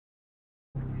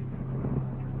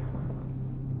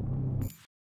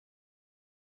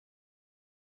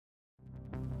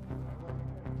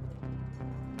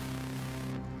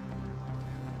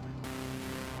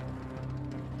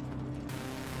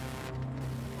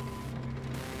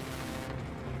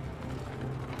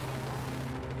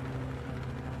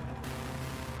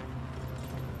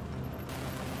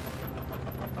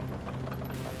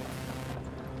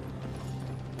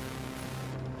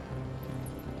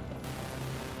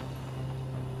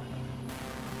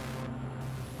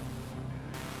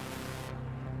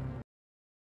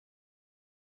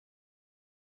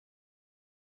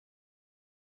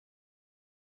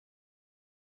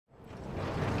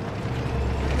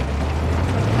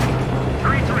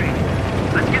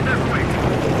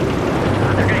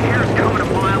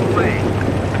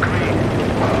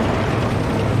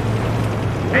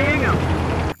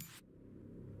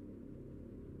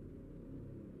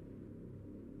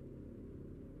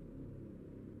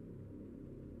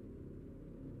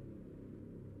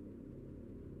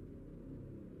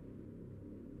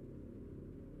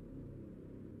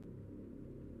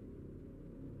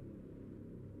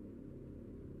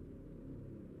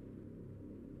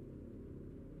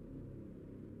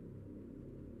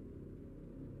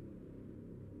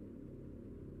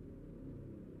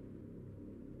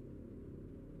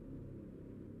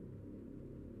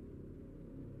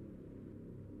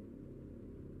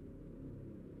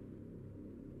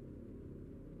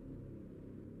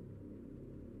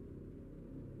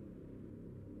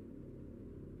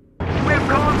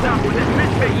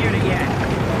unit yet?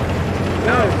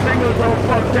 No, signal's all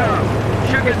fucked up.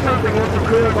 Should get something once we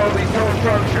clear up all these tall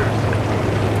structures.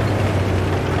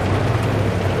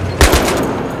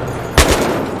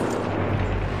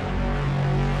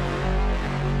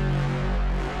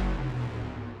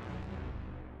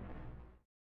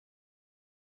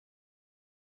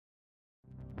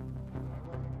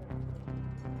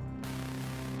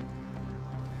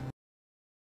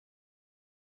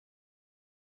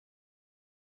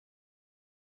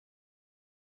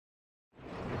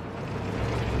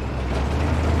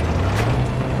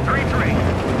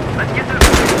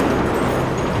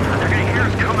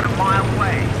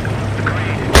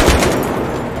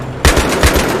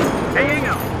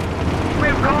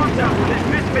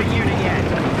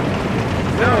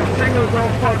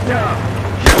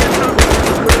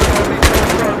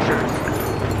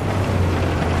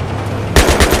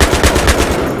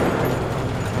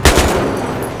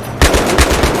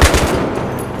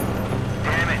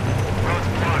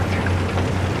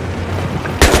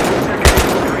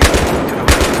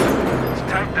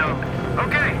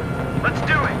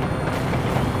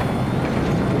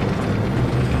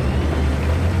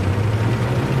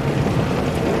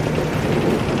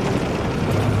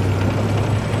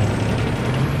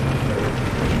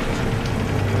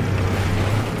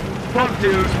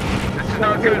 Dude, this is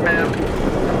not good, man.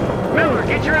 Miller,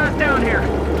 get your ass down here.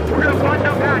 We're gonna find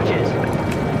no patches.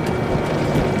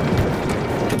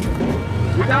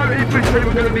 Without infantry,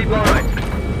 we're gonna be blind.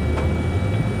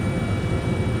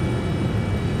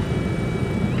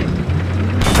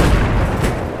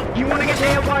 You wanna get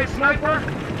nailed by a sniper?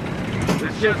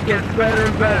 This just gets better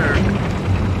and better.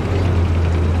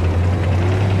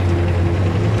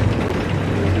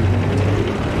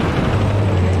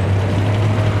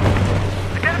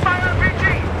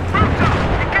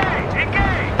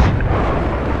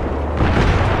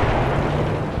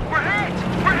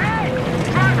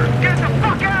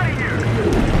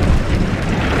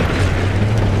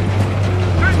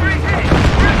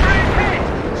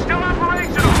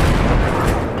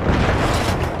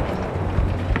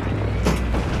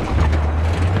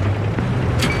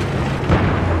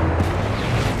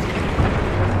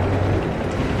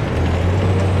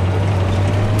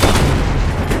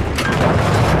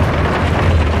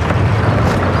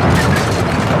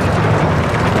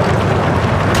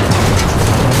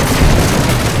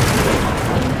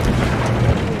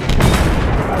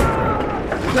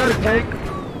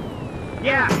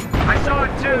 Yeah, I saw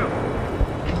it too.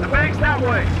 The bank's that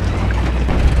way.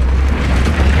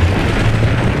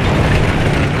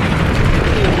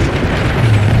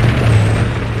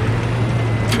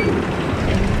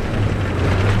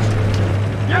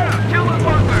 Yeah, kill the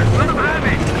butlers. Let them have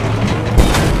it.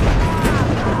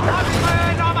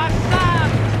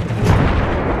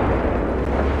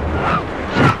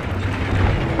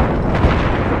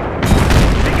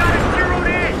 They got it zeroed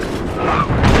in.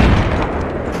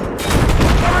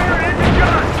 Fire in the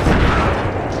gun.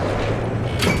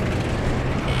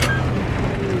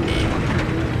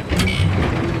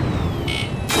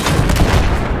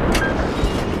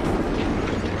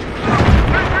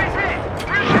 Bridge hit.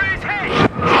 Bridge hit.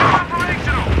 Still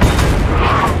operational.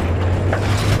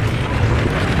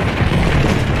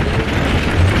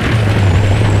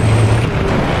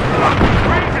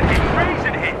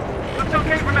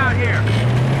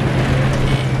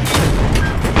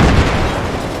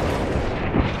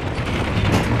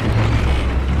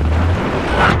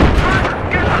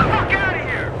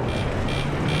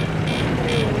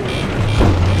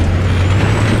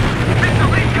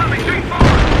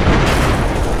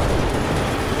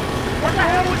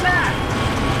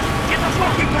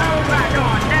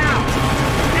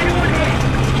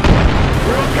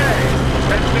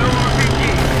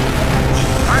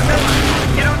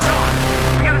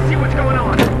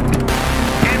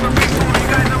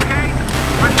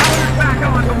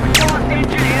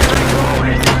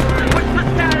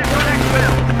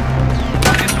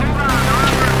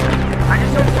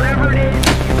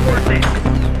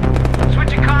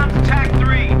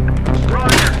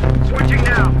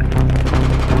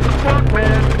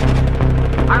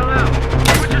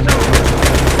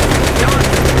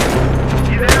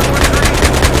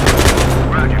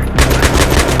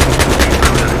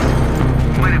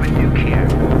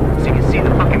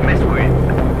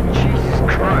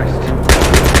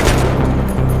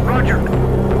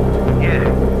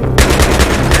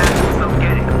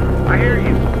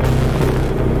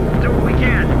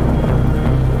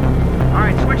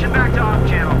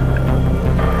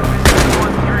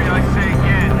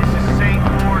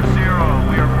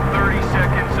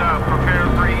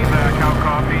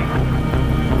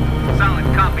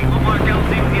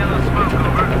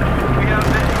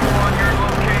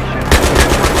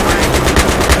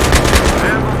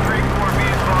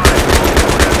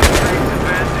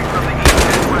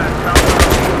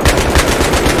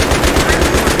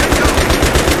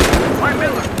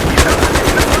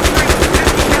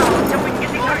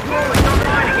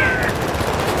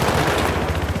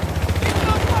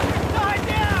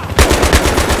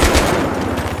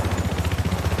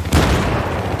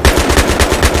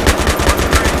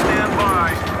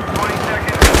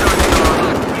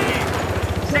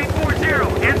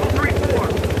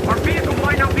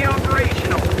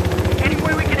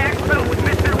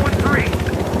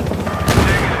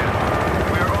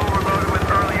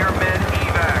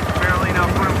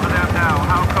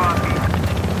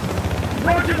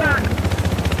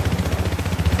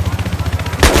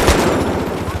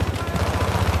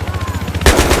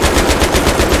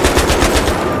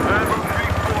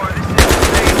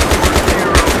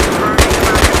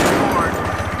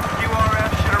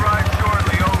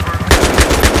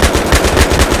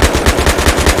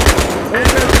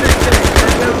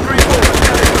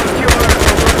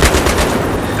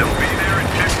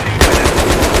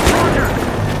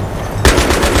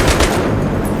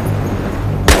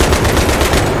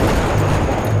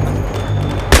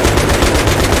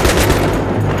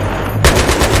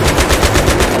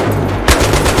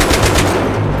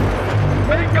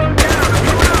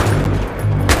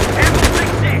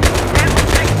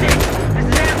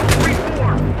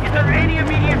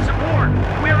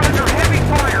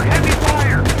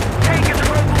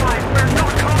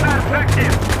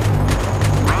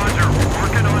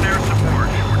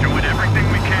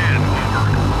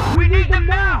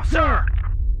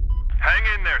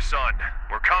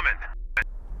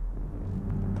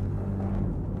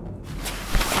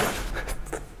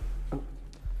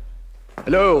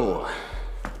 Hello,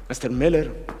 Mr.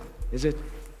 Miller, is it?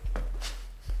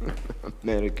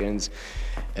 Americans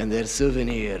and their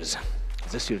souvenirs.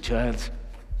 Is this your child?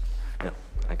 No,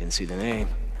 I can see the name.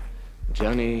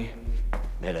 Johnny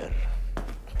Miller.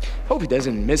 Hope he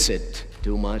doesn't miss it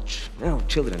too much. You know,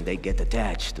 children, they get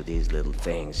attached to these little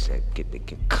things. They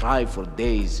can cry for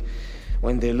days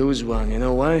when they lose one. You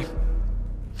know why?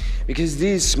 Because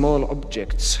these small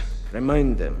objects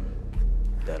remind them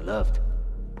they're loved.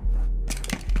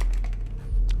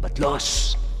 But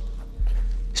loss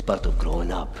is part of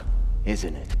growing up,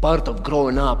 isn't it? Part of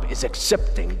growing up is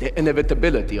accepting the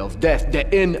inevitability of death. The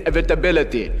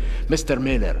inevitability, Mr.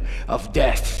 Miller, of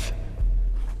death.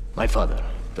 My father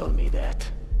told me that.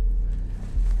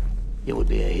 You will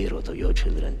be a hero to your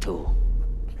children, too.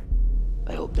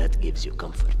 I hope that gives you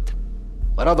comfort.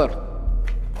 Brother.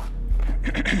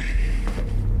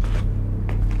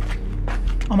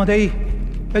 Amadei,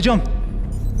 John.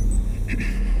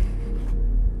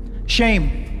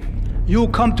 Shame. You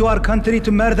come to our country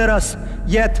to murder us,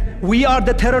 yet we are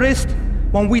the terrorists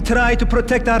when we try to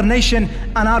protect our nation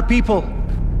and our people.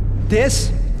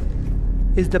 This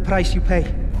is the price you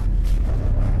pay.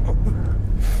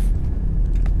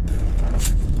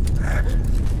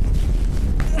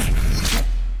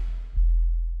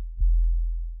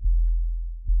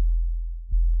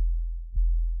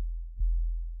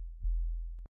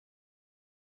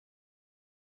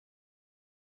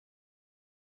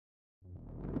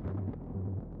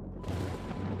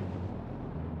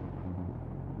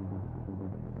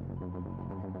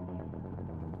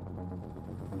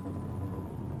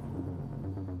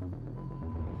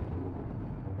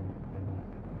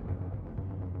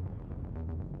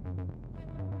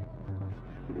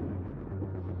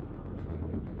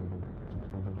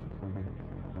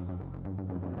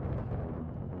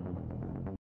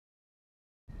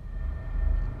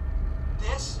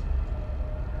 This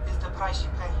is the price you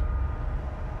pay.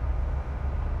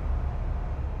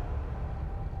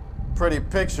 Pretty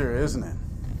picture, isn't it?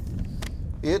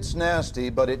 It's nasty,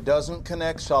 but it doesn't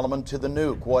connect Solomon to the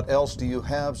nuke. What else do you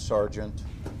have, Sergeant?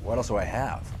 What else do I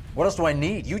have? What else do I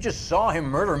need? You just saw him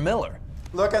murder Miller.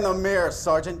 Look in the mirror,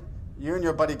 Sergeant. You and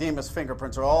your buddy Demas'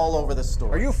 fingerprints are all over the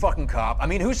story. Are you a fucking cop? I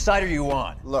mean, whose side are you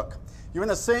on? Look, you're in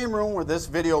the same room where this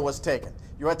video was taken.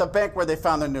 You're at the bank where they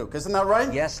found the nuke. Isn't that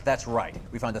right? Yes, that's right.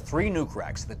 We found the 3 nuke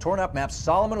racks. The torn up map.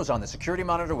 Solomon was on the security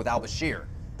monitor with al-Bashir.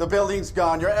 The building's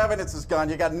gone. Your evidence is gone.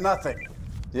 You got nothing.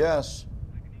 Yes.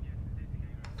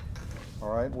 All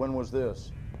right, when was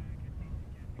this?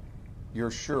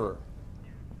 You're sure?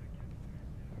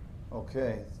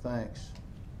 Okay, thanks.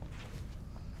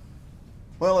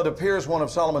 Well, it appears one of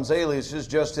Solomon's aliases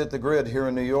just hit the grid here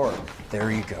in New York.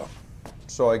 There you go.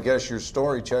 So I guess your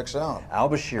story checks out.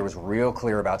 Al-Bashir was real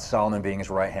clear about Solomon being his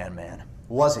right-hand man.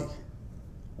 Was he?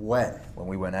 When? When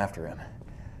we went after him.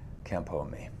 Campo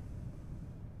and me.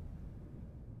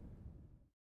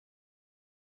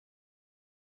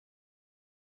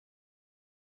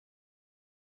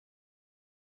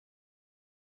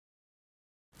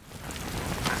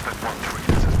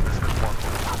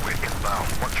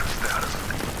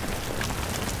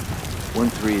 One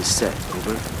 3 is set.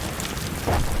 Over.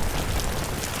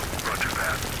 Roger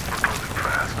that. We're closing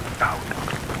fast. Out.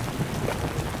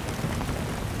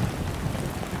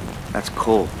 That's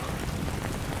Cole.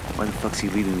 Why the fuck's he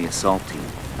leading the assault team?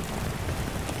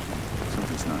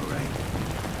 Something's not right.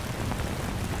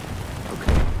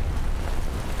 Okay.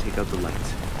 Take out the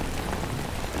lights.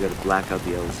 We gotta black out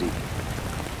the LZ.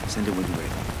 Send it when you're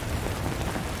ready.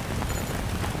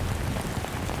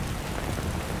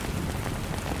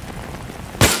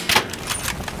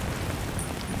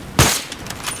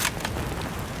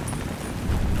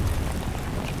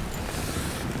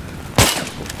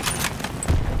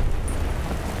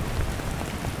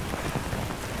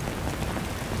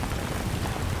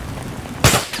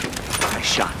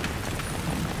 Shot.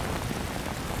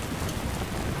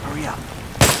 Hurry up.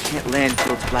 Can't land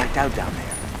until it's blacked out down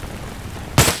there.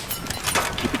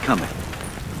 Keep it coming.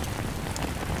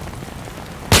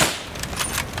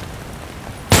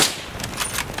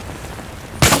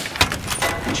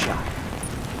 Good shot.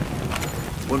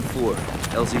 1-4.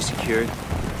 LZ secured.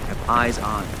 Have eyes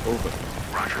on. Over.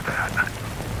 Roger that.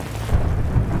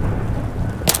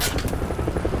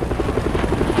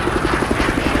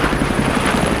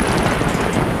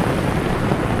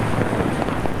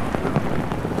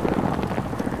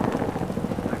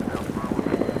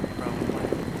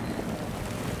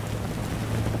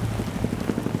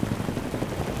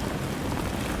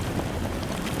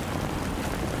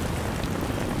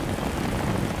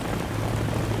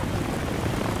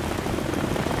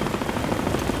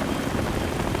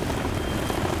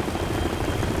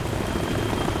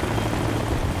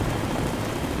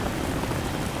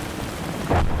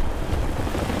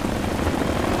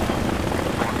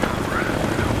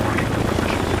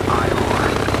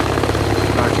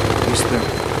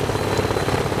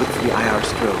 the IR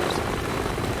strobes.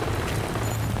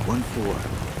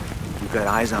 1-4. You've got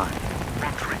eyes on.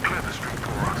 1-3, clear the street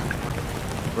for us.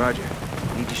 Roger.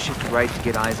 Need to shift right to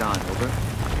get eyes on. Over.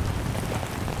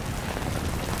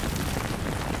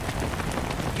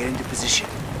 Get into position.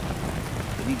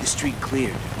 We need the street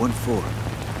cleared. 1-4.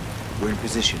 We're in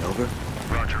position. Over.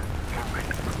 Roger. Moving.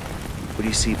 What do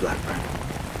you see, Blackburn?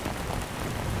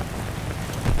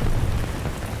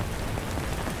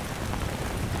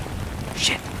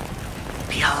 Shit.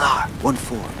 PLR.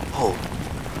 1-4. Hold.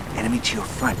 Enemy to your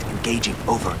front. Engaging.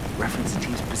 Over. Reference the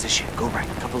team's position. Go right.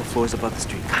 A couple of floors above the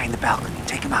street. Guy in the balcony.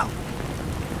 Take him out.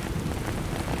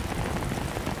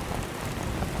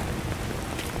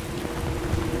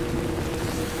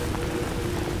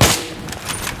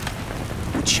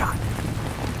 Good shot.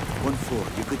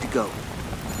 1-4. You're good to go.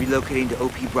 Relocating to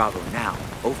OP Bravo. Now.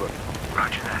 Over.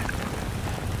 Roger that.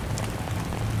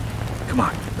 Come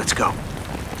on. Let's go.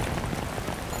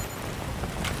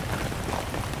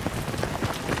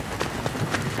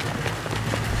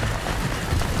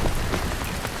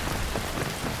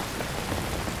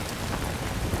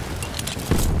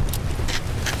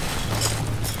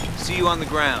 See you on the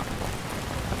ground.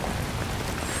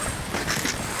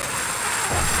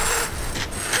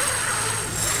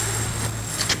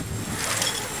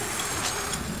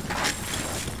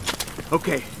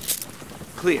 Okay.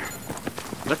 Clear.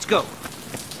 Let's go.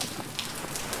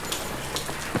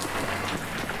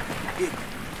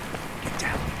 Get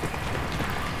down.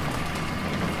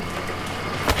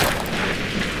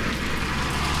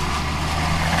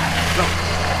 Go.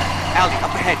 Allie,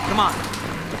 up ahead. Come on.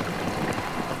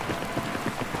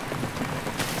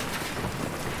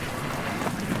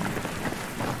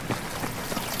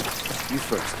 You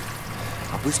first.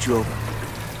 I'll boost you over.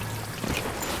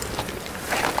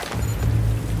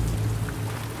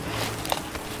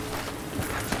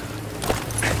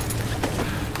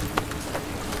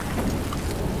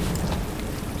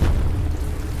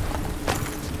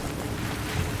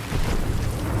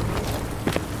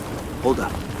 Hold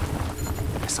up.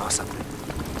 I saw something.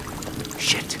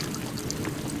 Shit.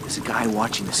 There's a guy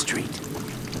watching the street.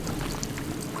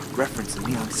 Reference the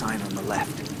neon sign on the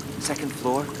left. Second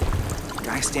floor.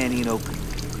 Guy standing in open.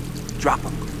 Drop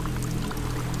him.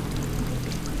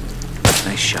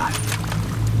 Nice shot.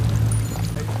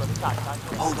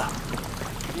 Hold up.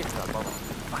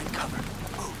 Find cover.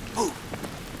 Move, move.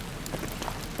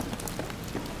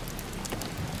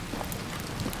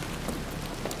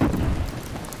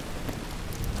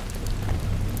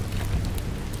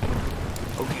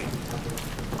 Okay.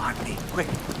 On me. Quick.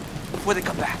 Before they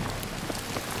come back.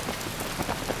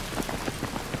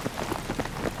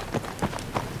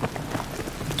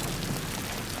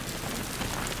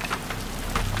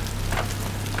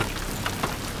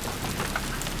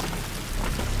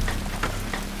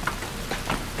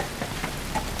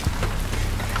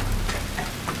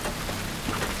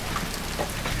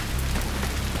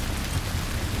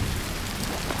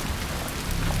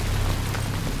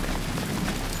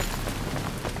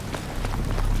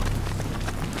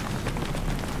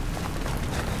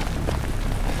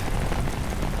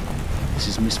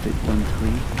 This is Misfit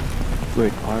 1-3. We're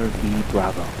at RV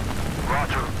Bravo.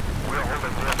 Roger. We're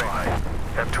holding nearby.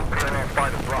 Have 2 PLR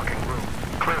fighters blocking room.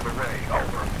 Clear the way.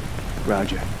 Over.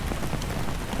 Roger.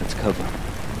 Let's cover.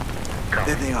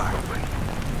 Copy. There they are.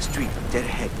 Street, dead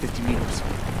ahead, 50 meters.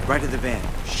 Right of the van.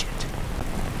 Shit.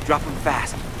 Drop them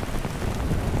fast.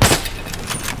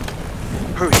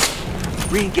 Hurry.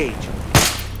 Re-engage.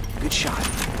 Good shot.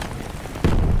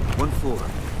 1-4.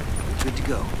 Good to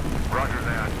go. Roger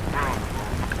that. We're on the move.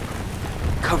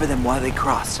 Cover them while they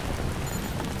cross.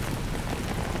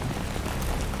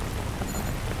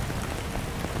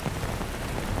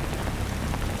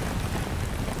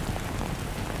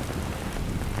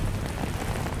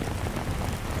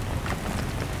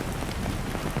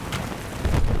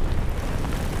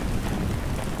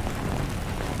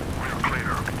 We're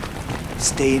clear.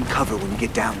 Stay in cover when you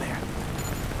get down there.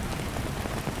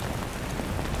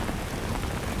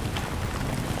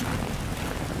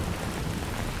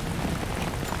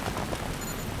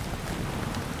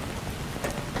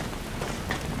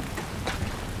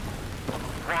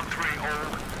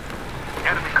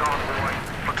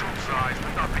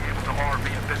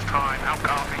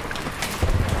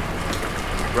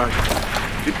 Roger.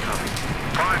 Good copy.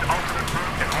 Find alternate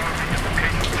route and RV in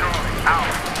location Charlie.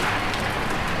 Out.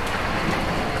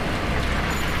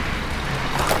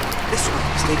 This way.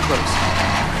 Stay close.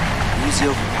 Use the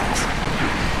overpass.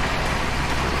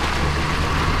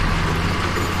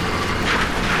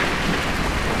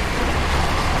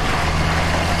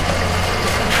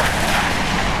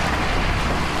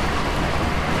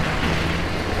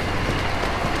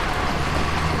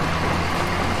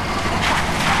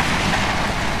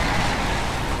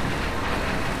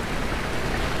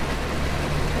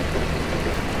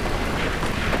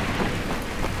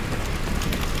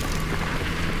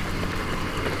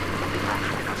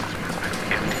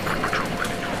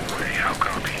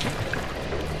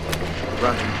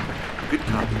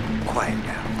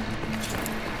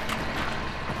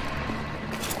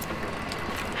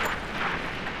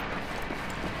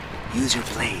 Use your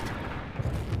blade.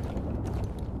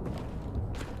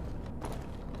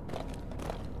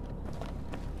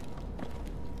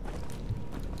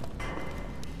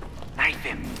 Knife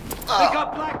him. Pick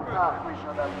up Blackbird!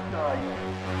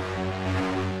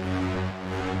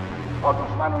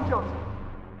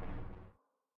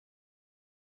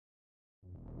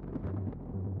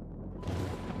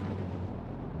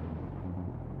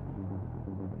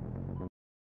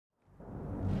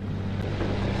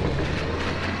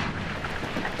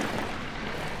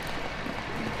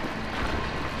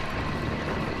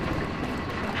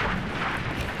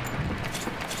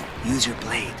 Use your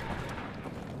blade.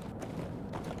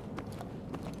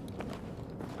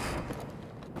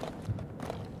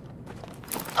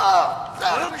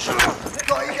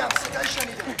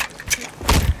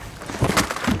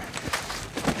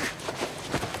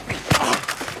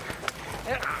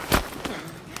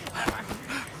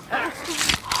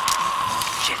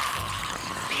 Shit.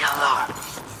 PLR.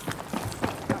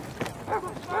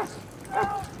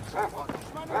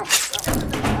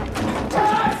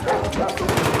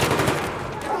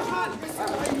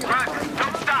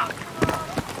 Don't stop!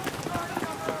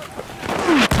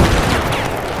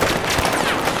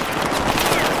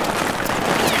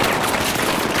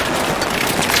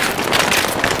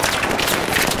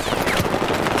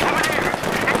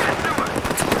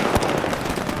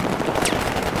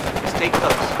 Stay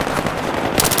close.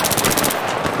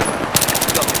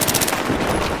 Go.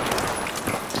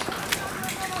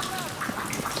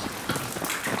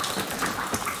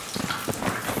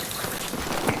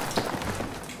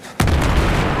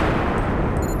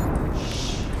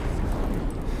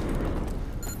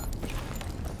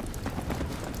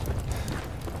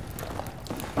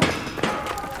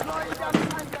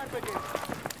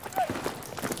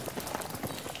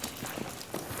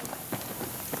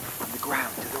 On the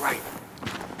ground, to the right.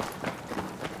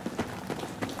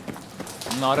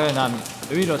 آره نمی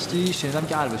ببین راستی شنیدم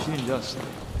که البشیر اینجاست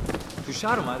تو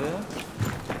شهر اومده؟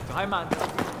 تو همین منطقه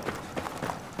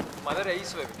اومده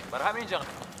رئیس ببین برای همین اینجا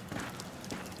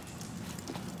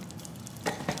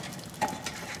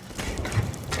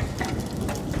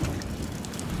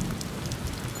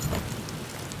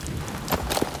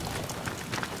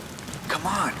Come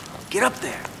on, get up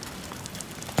there.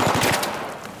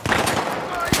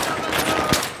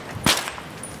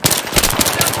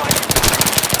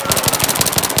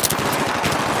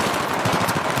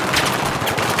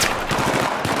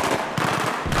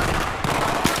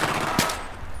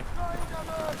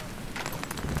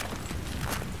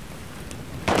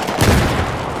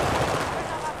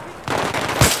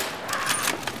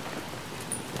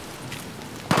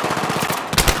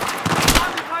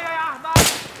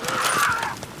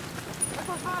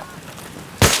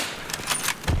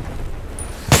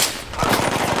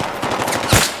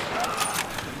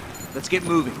 Let's get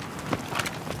moving.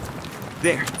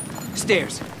 There,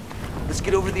 stairs. Let's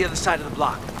get over to the other side of the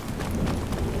block.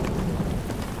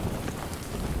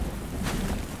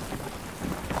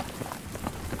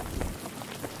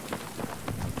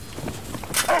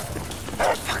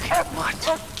 Fuck, what?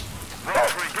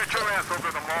 Rosary, get your ass over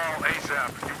to the mall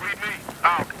ASAP. You read me?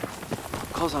 Out.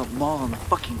 Calls out mall on the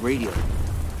fucking radio.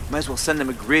 Might as well send them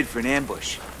a grid for an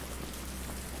ambush.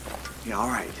 Yeah, all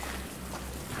right.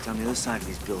 It's on the other side of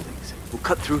these buildings. We'll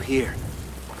cut through here.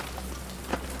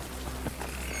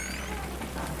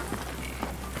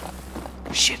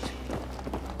 Shit.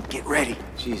 Get ready.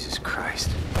 Jesus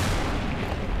Christ.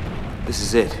 This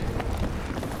is it.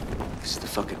 This is the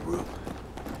fucking room.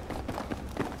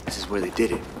 This is where they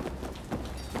did it.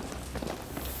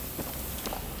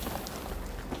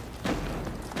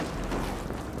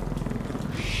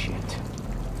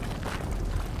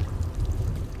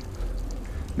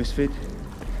 Misfit,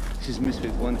 this is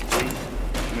Misfit 1-3.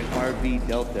 I'm at RB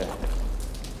Delta.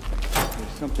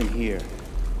 There's something here.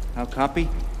 How copy?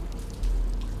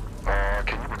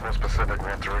 Can you be more specific,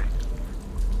 1-3?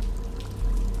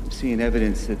 I'm seeing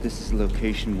evidence that this is the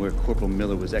location where Corporal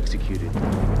Miller was executed.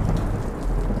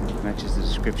 Matches the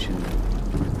description.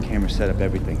 The camera set up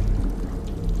everything.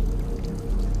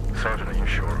 Sergeant, are you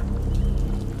sure?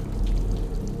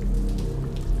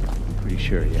 I'm pretty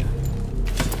sure, yeah.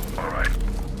 All right.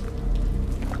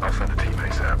 I'll send a team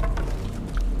ASAP.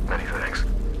 Many thanks.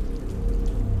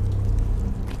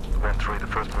 1-3, the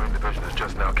 1st Marine Division has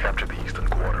just now captured the eastern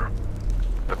quarter.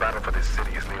 The battle for this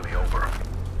city is nearly over.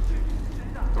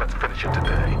 Let's finish it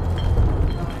today.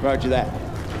 Roger that.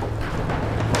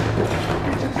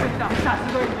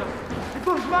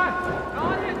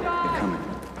 They're coming.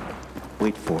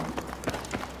 Wait for them.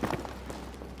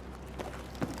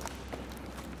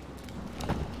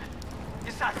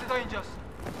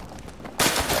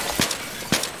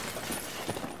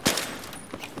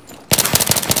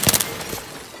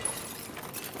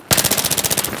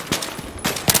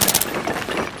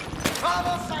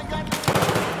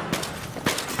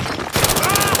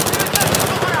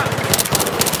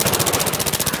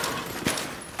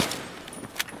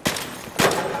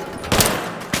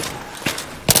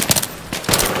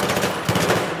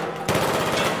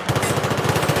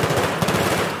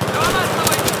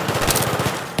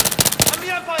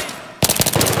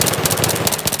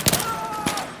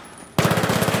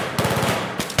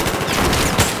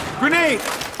 Grenade!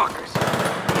 Fuckers.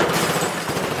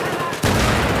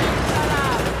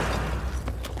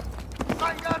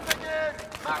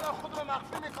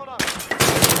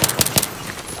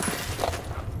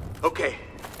 Okay.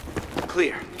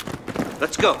 Clear.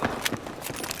 Let's go.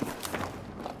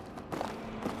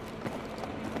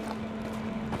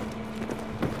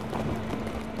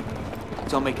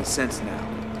 It's all making sense now.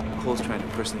 Cole's trying to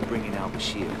personally bring in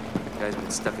al-Bashir. The guy's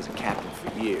been stuck as a captain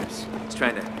for years. He's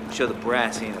trying to show the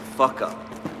brass he ain't a fuck-up.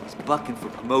 He's bucking for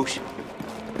promotion.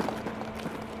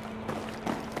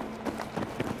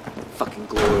 Fucking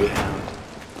glory hound.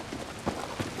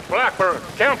 Blackburn,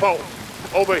 Campo,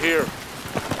 over here.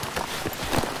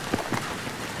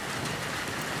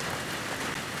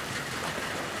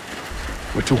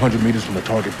 We're 200 meters from the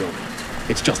target building.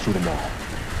 It's just through the mall.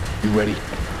 You ready?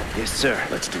 Yes, sir.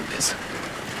 Let's do this.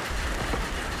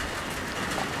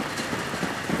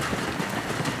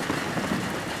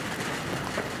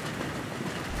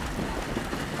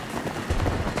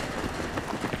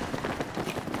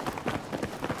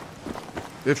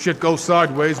 If shit goes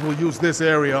sideways, we'll use this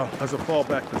area as a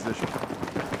fallback position.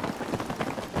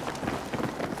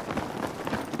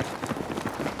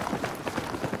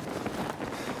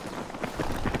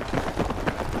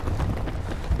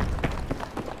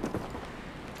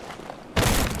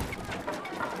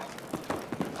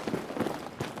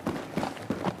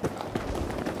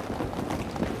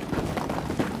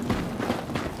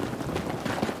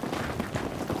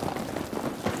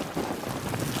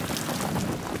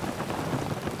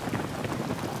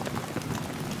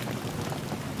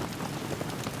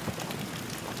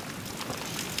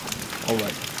 All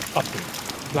right,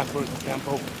 update. Blackburn and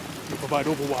Campo, you provide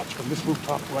overwatch from this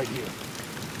rooftop right here.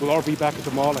 We'll all be back at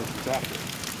the mall and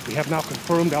after. We have now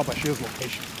confirmed al-Bashir's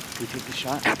location. We take the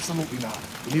shot? Absolutely not.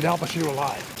 We need al-Bashir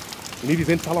alive. We need his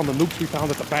intel on the nukes we found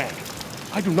at the bank.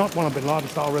 I do not want a Bin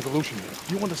Laden-style resolution here.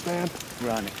 You understand?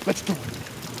 We're on it. Let's do it.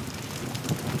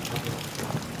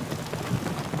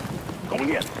 Going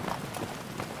in.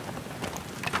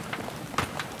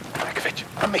 Markovich,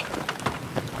 on me.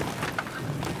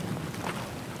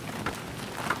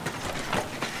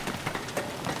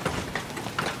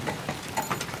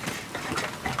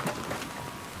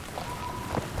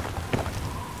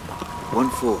 One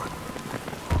 4.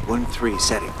 1-3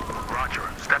 setting. Roger,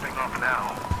 stepping off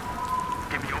now.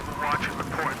 Give me overwatch and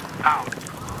report. Out.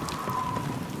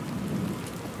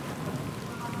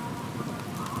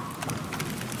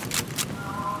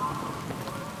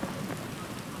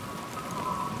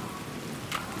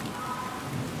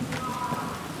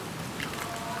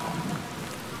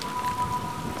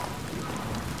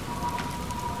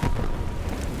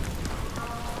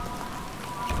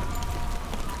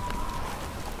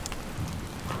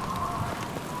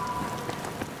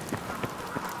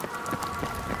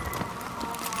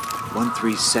 One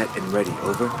 3 set and ready,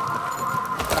 over.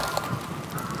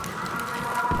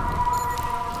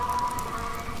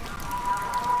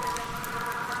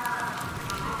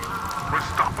 We're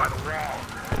stopped by the wall.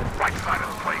 Right side of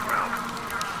the playground.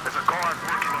 There's a guard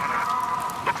working on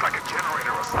looks like a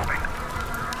generator or something.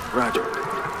 Roger.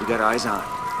 We got eyes on.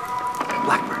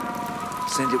 Blackburn,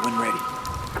 send it when ready.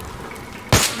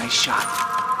 Nice shot.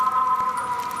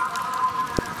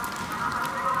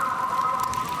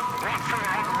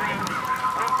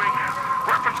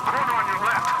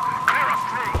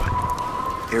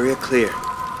 Area clear.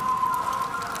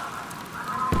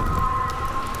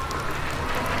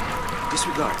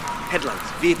 Disregard.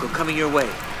 Headlights. Vehicle coming your way.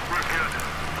 We're good.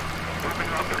 Moving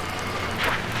up.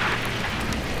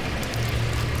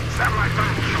 Satellite phone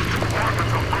will show 2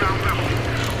 apartments on ground level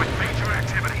with major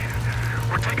activity.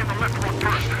 We're taking the left one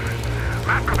first.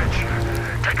 Matkovich,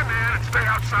 take a man and stay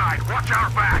outside. Watch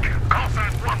our back. Call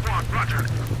sign 1-1. Roger.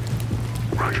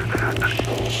 Roger that.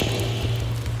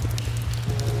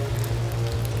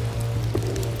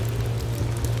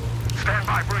 Stand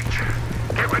by breach.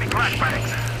 Get ready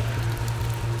flashbangs.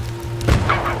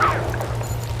 Go, go, go.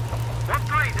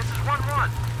 1-3, this is 1-1.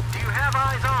 Do you have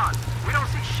eyes on? We don't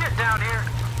see shit down here.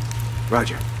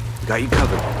 Roger. We got you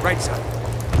covered. Right side.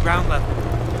 Ground level.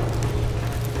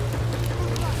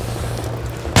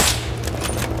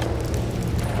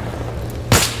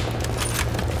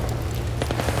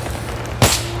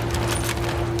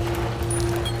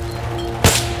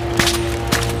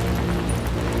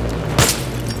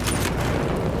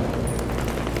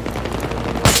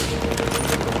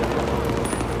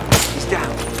 Down.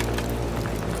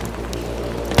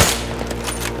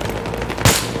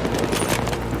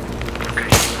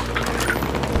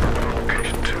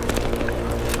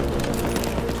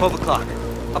 12 o'clock.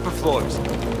 Upper floors.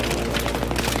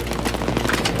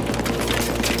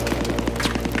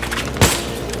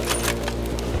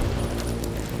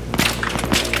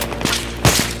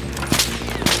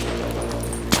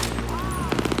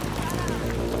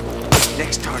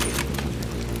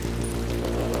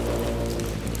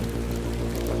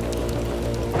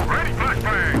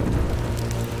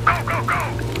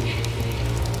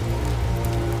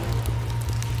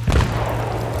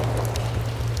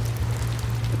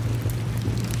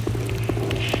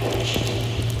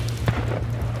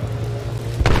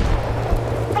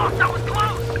 That was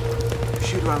close!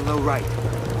 Shooter on low right.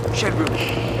 Shed room.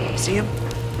 See him?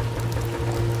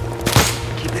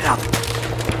 Keep it up.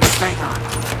 Bang on.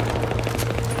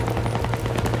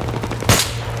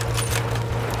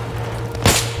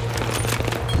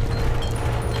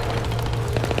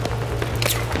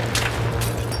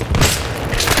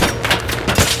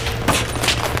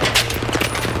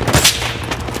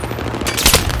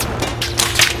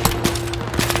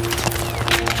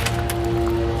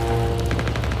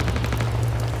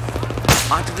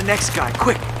 On to the next guy,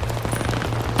 quick!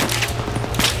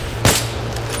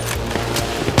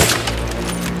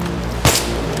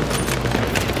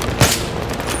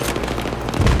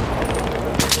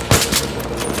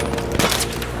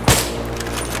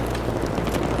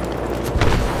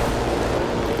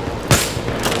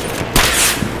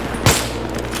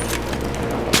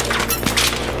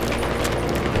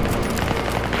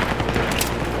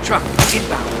 Truck,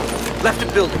 inbound. Left a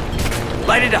building.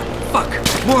 Light it up. Fuck.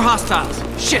 More hostiles.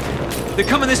 Shit. They're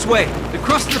coming this way. They're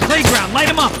crossing the playground. Light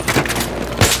them up.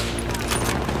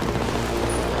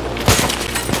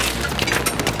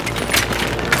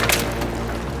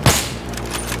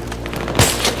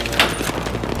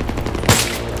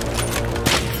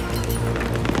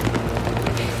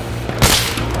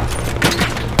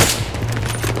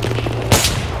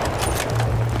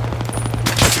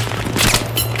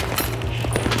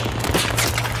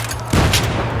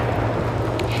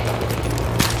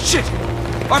 Shit!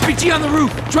 RPG on the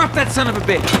roof! Drop that son of a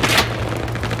bitch!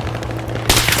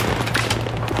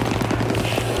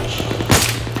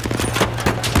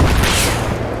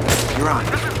 You're on.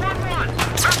 This is 1-1.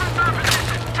 Special services.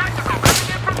 Tactical coming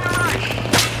in from your right.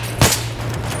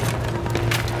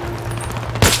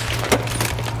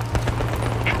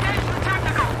 Engage the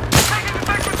tactical. Taking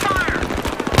effective fire.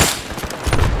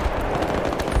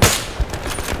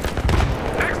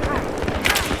 Next room.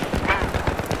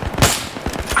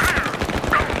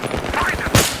 Find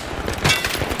him.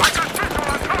 I got visual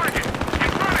on target.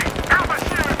 He's running.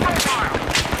 Al-Bashir is mobile.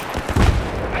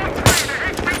 1-3, the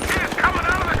HVT is coming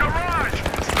out of the garage.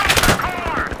 Stop the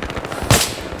car.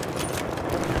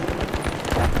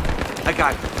 I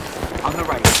got it. On the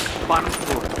right. Bottom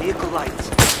floor. Vehicle lights.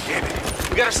 Damn it.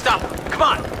 We gotta stop him. Come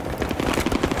on!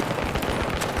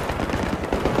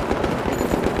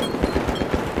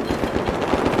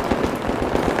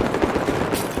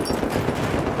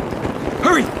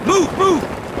 Hurry! Move! Move!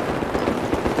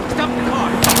 Stop the car!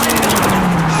 Light it up!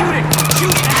 Shoot it!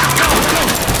 Shoot it! Go! Go!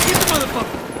 Get the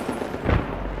motherfucker!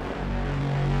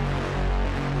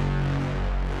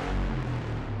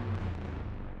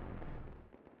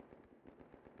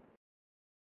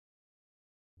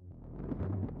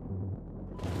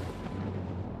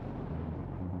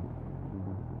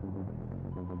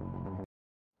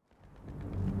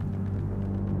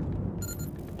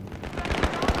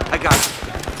 I got it.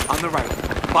 On the right.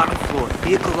 Bottom floor.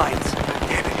 Vehicle lights.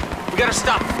 Damn it. We gotta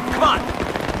stop him. Come on!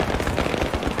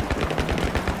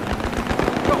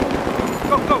 Go!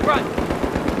 Go! Run!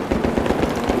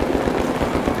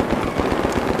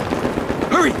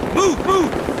 Hurry! Move!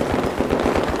 Move!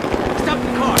 Stop the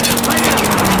car! Light it up!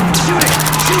 Shoot it!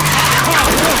 Shoot the car!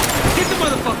 Go! Get the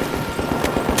motherfucker!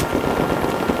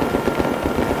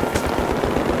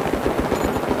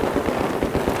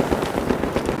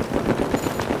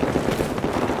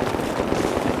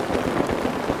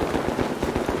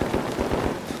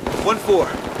 One 4.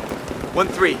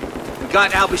 1-3. We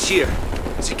got Al-Bashir.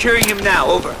 Securing him now.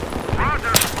 Over.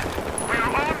 Roger. We are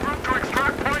en route to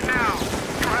extract point now.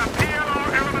 You have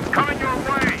PLR elements coming your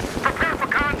way. Prepare for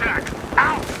contact.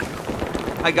 Out.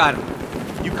 I got him.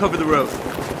 You cover the road.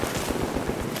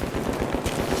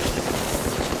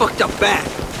 Fucked up bad.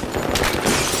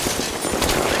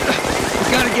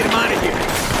 We gotta get him out of here.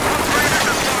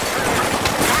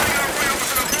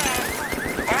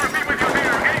 RP with you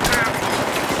here. Engage them.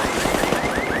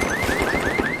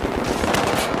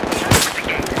 With the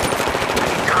gate.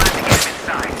 Time to get him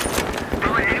inside.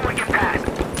 Don't let anyone get past.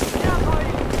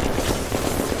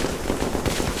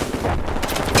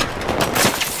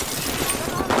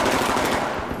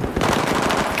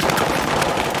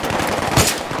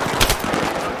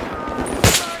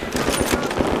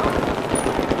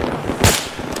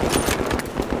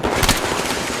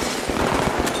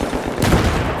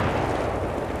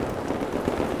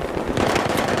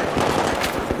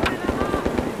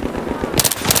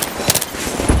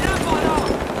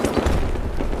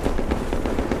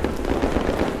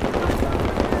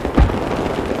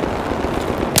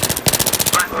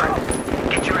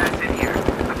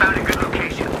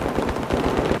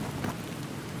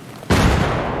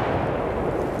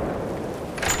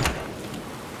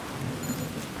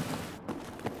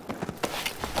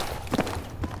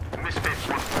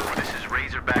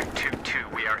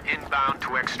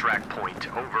 extract point.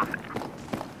 Over.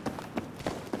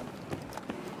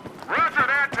 Roger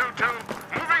that, 2-2.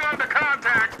 Moving on to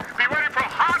contact. Be ready for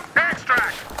hot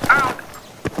extract. Out.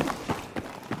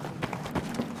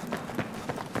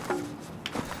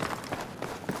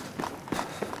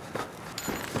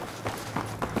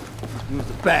 News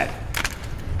is bad.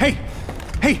 Hey!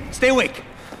 Hey, stay awake.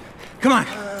 Come on.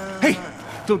 Hey,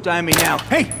 don't die on me now.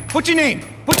 Hey, what's your name?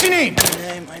 What's your name?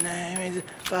 My name is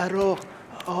Faro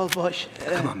Albosh.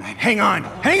 Come on, man. Hang on.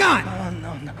 Hang on!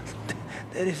 No.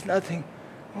 There is nothing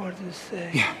more to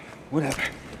say. Yeah, whatever.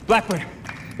 Blackburn,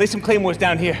 lay some claymores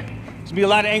down here. There's gonna be a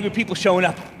lot of angry people showing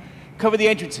up. Cover the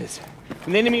entrances.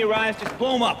 When the enemy arrives, just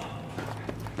blow them up.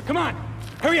 Come on.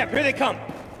 Hurry up. Here they come.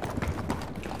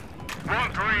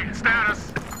 1-3,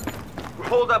 status. We're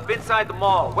holed up inside the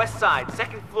mall, west side,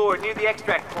 second floor, near the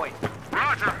extract point.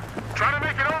 Roger. Try to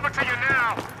make it over to you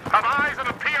now. Have eyes on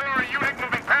a PLR unit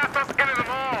moving past us into the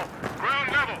mall.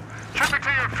 Ground level. Tripping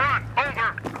to your front.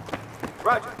 Over.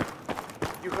 Roger.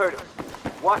 You heard him.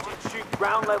 Watch and shoot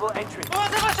ground level entrance.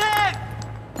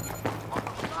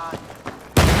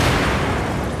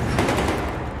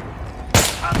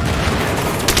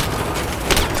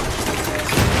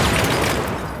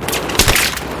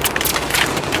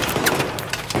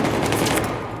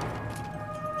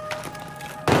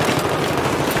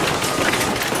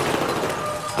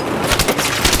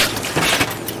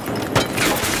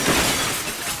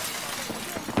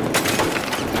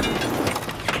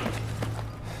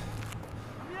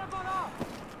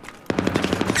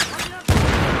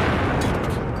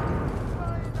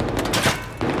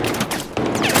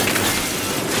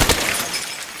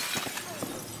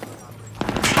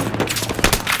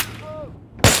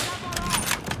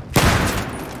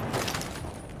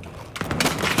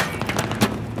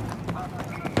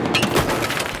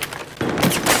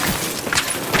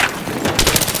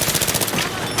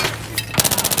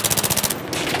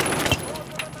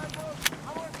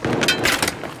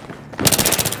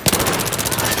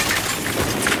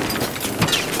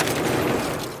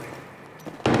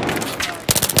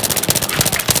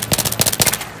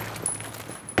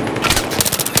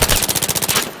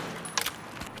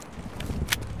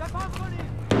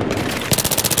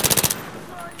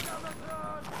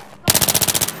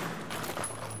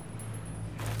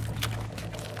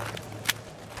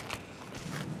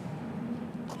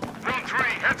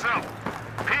 Heads up.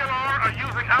 PLR are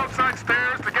using outside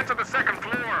stairs to get to the second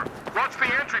floor. Watch the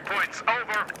entry points.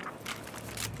 Over.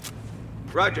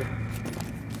 Roger.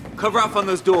 Cover off on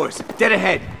those doors. Dead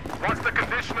ahead. What's the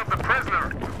condition of the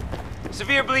prisoner?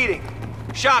 Severe bleeding.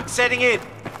 Shock setting in.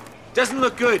 Doesn't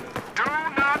look good. Do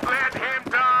not let him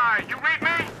die. You read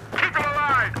me? Keep him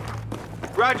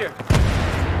alive. Roger.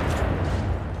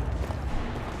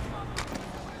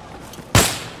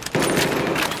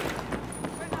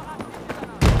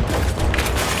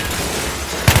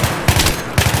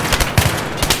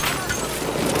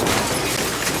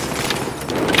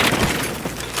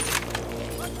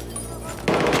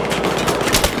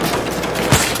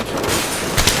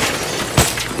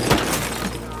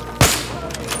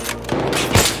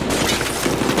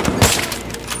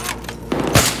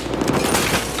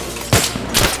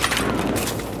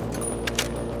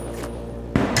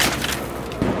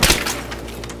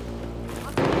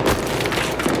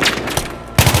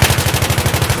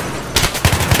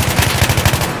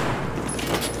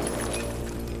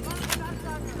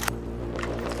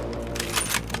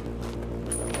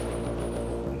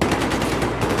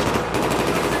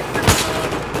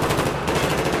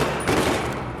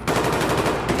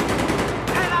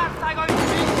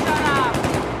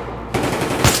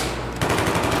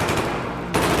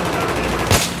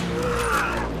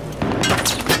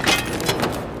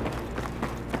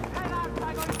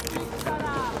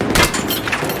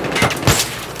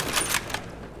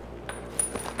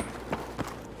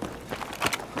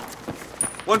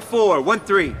 One 4,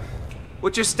 1-3.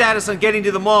 What's your status on getting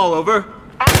to the mall, over?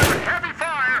 Under heavy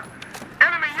fire.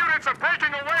 Enemy units are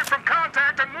breaking away from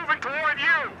contact and moving toward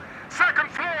you. Second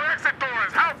floor exit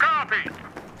doors. How copy?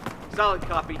 Solid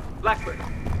copy. Blackburn,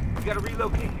 you gotta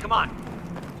relocate. Come on.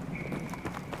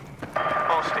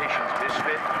 All stations,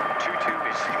 Misfit. 2-2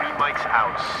 is 3 mics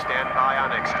out. Stand by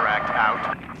on extract.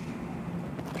 Out.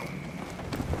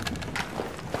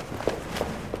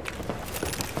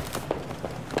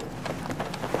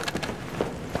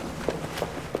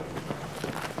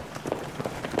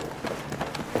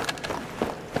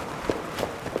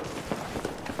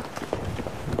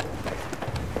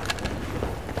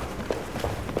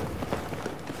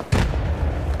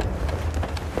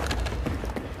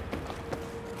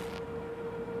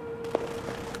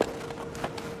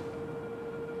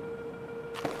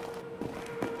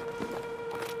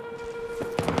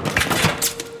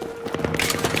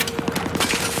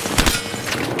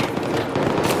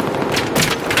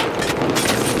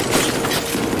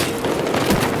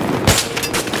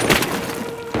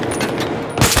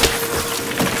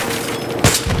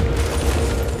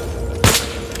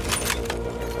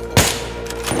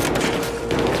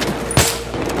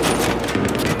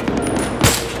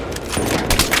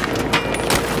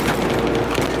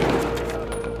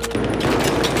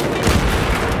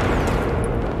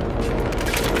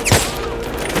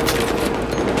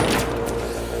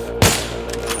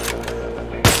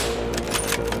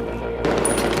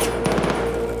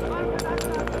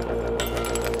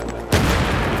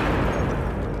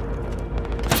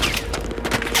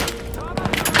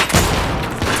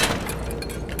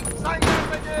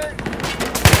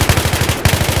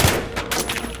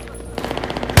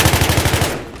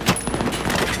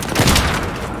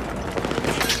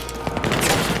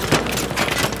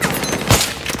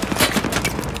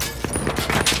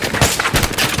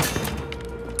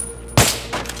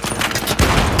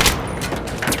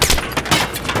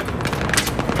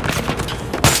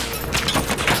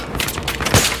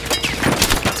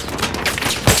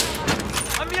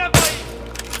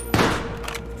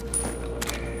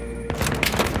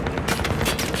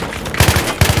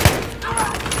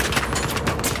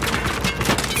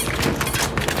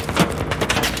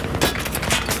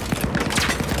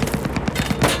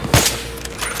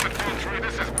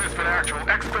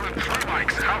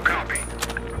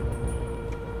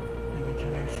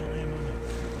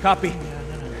 Copy.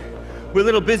 We're a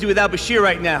little busy with al-Bashir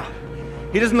right now.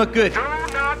 He doesn't look good. Do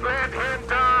not let him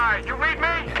die. You read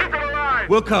me? Keep it alive.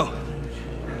 Wilco.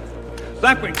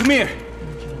 Blackburn, come here.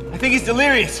 I think he's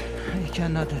delirious. You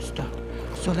cannot stop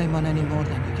Suleiman any more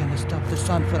than you can stop the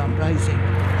sun from rising.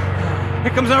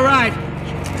 Here comes our ride.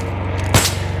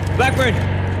 Blackburn,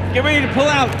 get ready to pull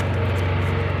out.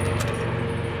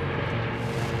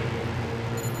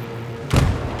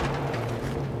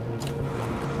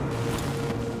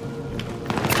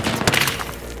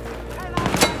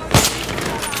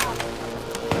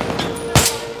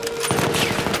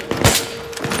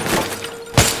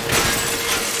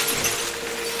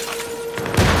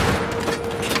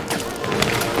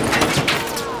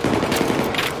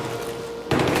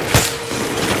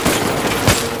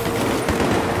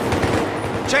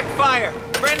 Check fire!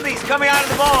 Friendlies coming out of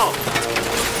the mall!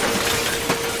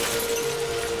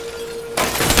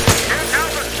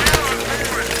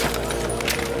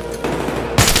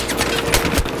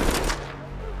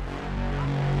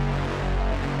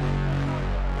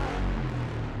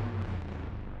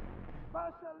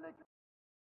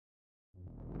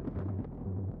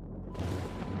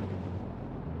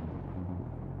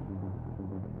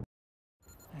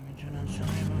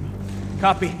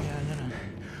 Copy.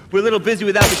 We're a little busy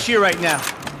with al-Bashir right now.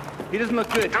 He doesn't look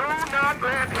good. Do not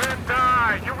let him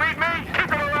die. You read me?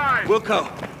 Keep it alive. Wilco.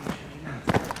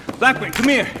 Blackburn, come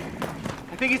here.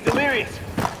 I think he's delirious.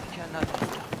 You cannot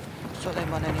stop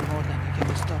Suleiman any more than you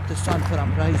can stop the sun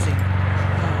from rising.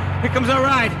 Here comes our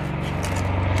ride.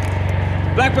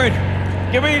 Blackburn,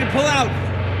 get ready to pull out.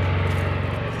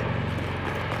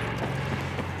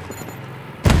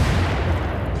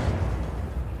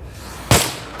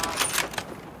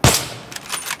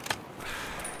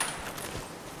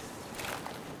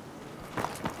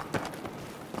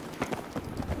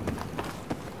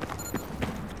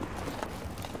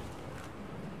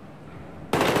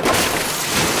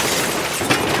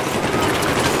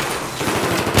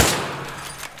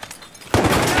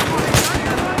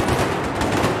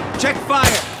 Check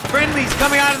fire! Friendlies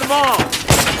coming out of the mall!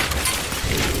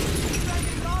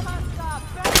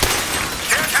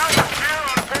 Get out of here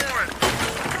on board.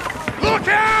 Look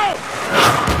out!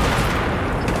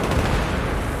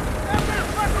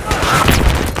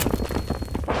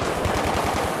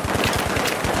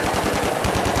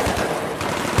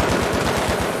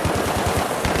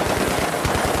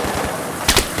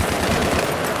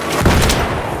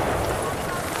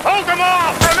 Hold them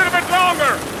off for a little bit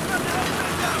longer!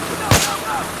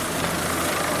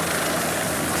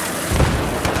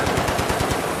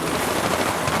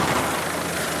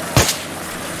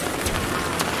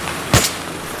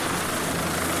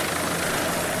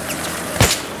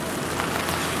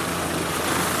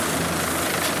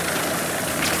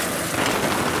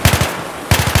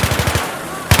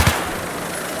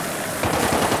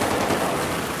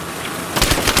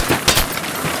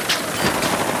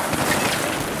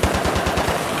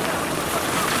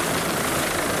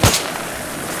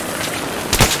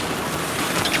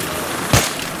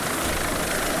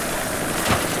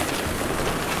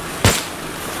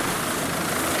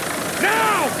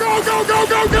 Go, go, go,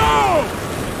 go, go!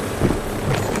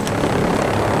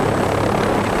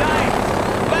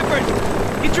 Blackburn,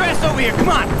 get your ass over here. Come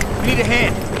on. We need a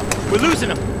hand. We're losing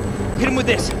him. Hit him with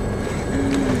this.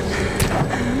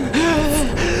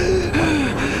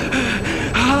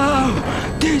 How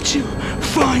did you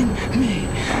find me?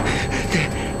 The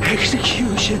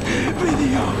execution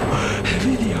video.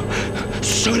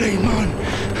 Suleiman,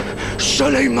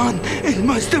 it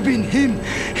must have been him.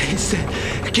 He said,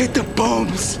 get the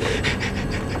bombs.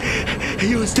 He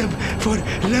used them for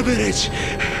leverage.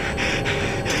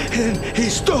 And he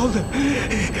stole them.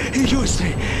 He used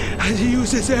me, as he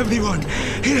uses everyone.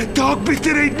 The dog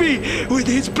betrayed me with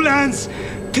his plans,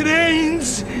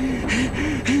 trains.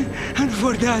 And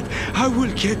for that, I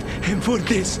will get him for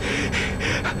this.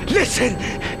 Listen!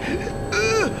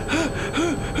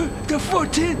 The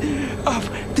 14th of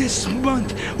this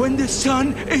month, when the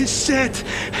sun is set,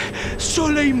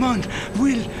 Suleiman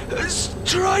will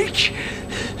strike.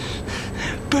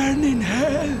 Burn in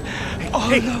hell,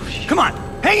 all of you. Come on,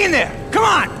 hang in there, come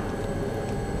on!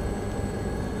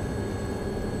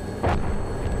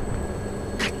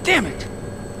 God damn it!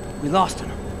 We lost him.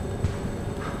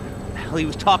 What the hell he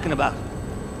was talking about?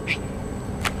 Hey,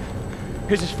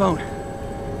 here's his phone.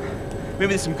 Maybe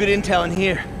there's some good intel in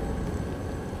here.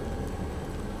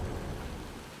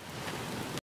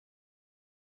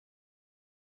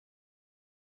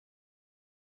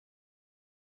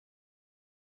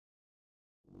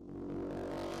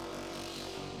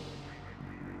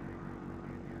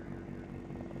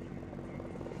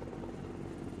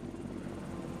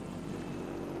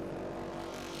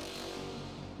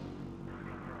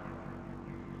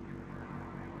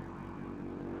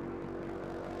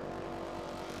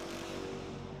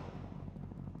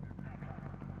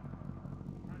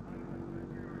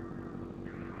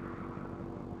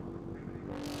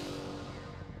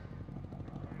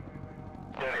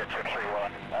 Delia, check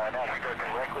 3-1. Now we go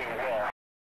directly west.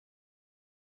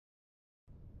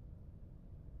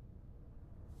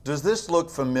 Does this look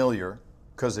familiar?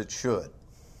 Because it should.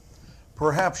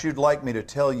 Perhaps you'd like me to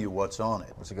tell you what's on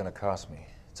it. What's it gonna cost me?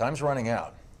 Time's running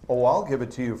out. Oh, I'll give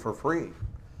it to you for free.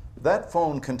 That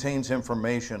phone contains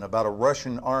information about a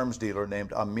Russian arms dealer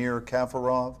named Amir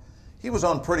Kafarov. He was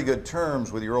on pretty good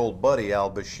terms with your old buddy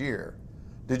Al-Bashir.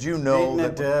 Did you know Beating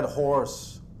that... a dead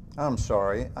horse. I'm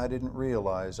sorry, I didn't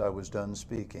realize I was done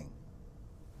speaking.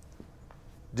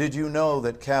 Did you know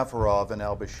that Kafarov and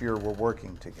Al-Bashir were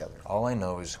working together? All I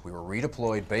know is we were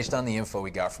redeployed based on the info we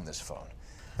got from this phone.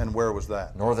 And where was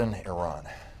that? Northern Iran.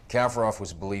 Kafarov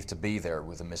was believed to be there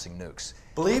with the missing nukes.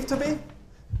 Believed to be?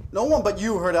 No one but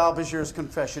you heard Al-Bashir's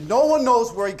confession. No one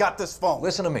knows where he got this phone.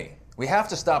 Listen to me. We have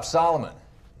to stop Solomon.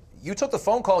 You took the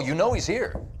phone call. You know he's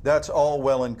here. That's all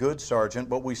well and good, Sergeant,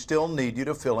 but we still need you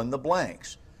to fill in the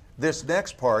blanks. This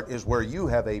next part is where you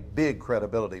have a big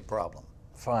credibility problem.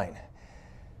 Fine.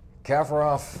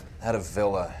 Kafarov had a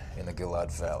villa in the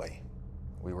Gilad Valley.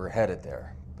 We were headed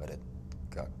there, but it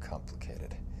got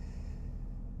complicated.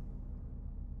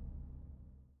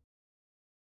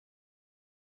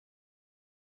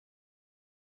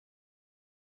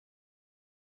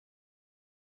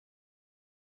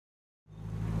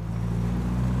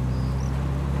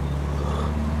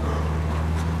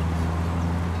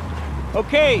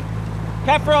 Okay,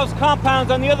 Kafarov's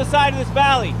compound's on the other side of this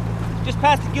valley, just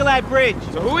past the Gilad Bridge.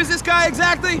 So who is this guy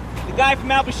exactly? The guy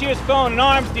from Al-Bashir's phone, an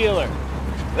arms dealer.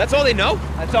 That's all they know?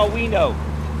 That's all we know.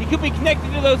 He could be connected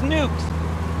to those nukes.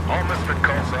 All misfit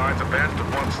call signs advanced to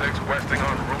 1-6 westing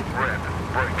on Route Red.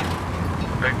 Break.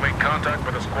 They've made contact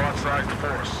with a squad-sized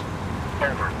force.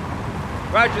 Over.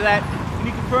 Roger that. Can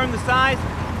you confirm the size?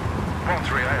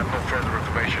 1-3, I have no further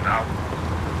information. Out.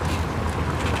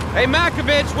 Hey,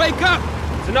 Makovich, wake up!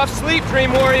 It's enough sleep,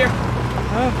 Dream Warrior.